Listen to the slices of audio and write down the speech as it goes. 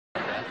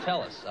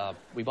tell us.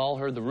 We've all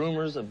heard the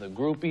rumors of the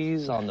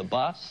groupies on the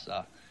bus.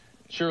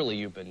 Surely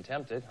you've been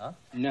tempted, huh?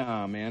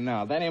 Nah, man,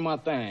 nah. That ain't my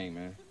thing,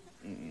 man.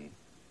 Mm-mm.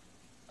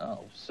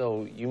 Oh,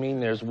 so you mean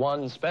there's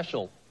one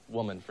special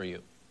woman for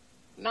you?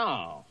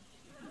 No.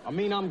 I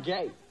mean, I'm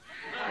gay.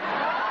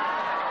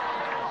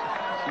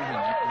 Excuse me,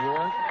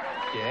 you're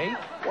gay?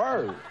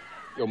 Word.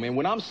 Yo, man,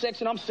 when I'm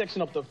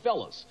sexing up the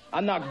fellas. I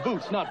knock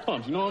boots, not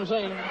pumps, you know what I'm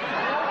saying?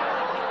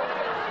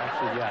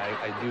 Actually, yeah,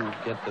 I do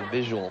get the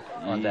visual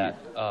on that.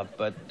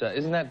 But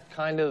isn't that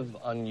kind of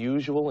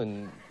unusual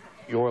in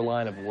your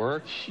line of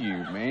work?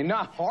 Shoot, man,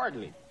 not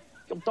hardly.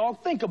 Yo,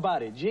 dog, think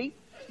about it, G.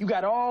 You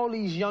got all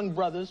these young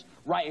brothers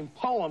writing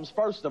poems,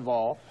 first of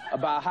all,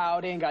 about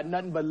how they ain't got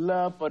nothing but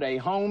love for their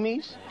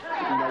homies.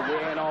 You know,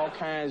 wearing all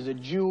kinds of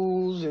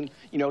jewels and,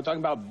 you know, talking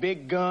about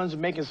big guns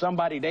and making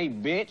somebody they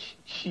bitch.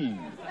 Shoot.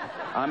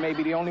 I may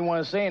be the only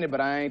one saying it,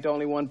 but I ain't the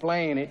only one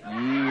playing it.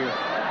 Yeah.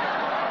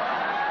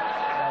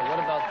 What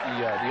about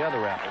the other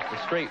rappers, the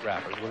straight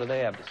rappers? What do they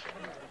have to say?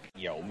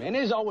 Yo, man,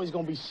 there's always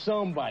gonna be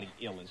somebody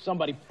illin',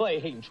 somebody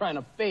play-hating, trying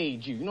to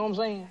fade you. You know what I'm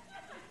saying?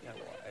 Yeah,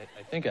 well,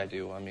 I think I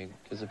do. I mean,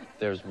 because if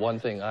there's one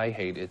thing I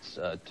hate, it's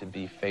to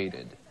be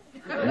faded.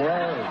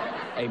 Whoa.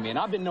 Hey, man,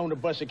 I've been known to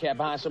bust a cat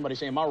behind somebody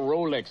saying my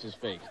Rolex is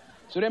fake.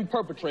 So them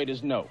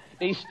perpetrators know.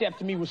 They step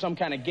to me with some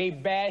kind of gay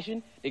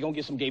bashing, they gonna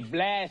get some gay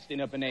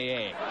blasting up in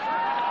their ass.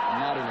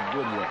 Not in a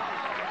good way.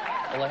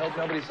 Well, I hope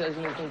nobody says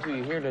anything to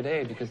you here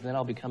today, because then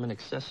I'll become an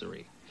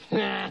accessory.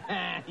 Yeah,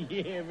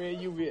 man,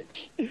 you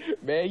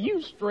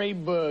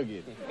straight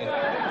bugging.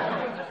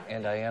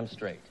 And I am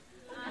straight.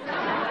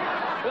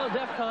 Well,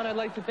 DEF CON, I'd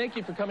like to thank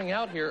you for coming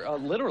out here,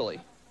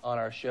 literally, on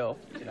our show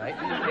tonight.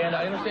 And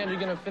I understand you're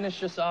going to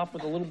finish us off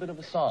with a little bit of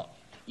a song.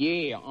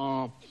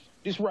 Yeah,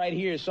 this right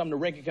here is something the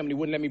record company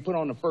wouldn't let me put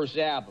on the first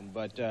album,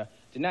 but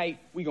tonight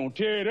we gonna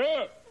tear it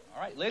up.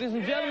 All right, ladies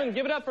and gentlemen,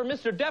 give it up for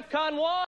Mr. DEF CON 1.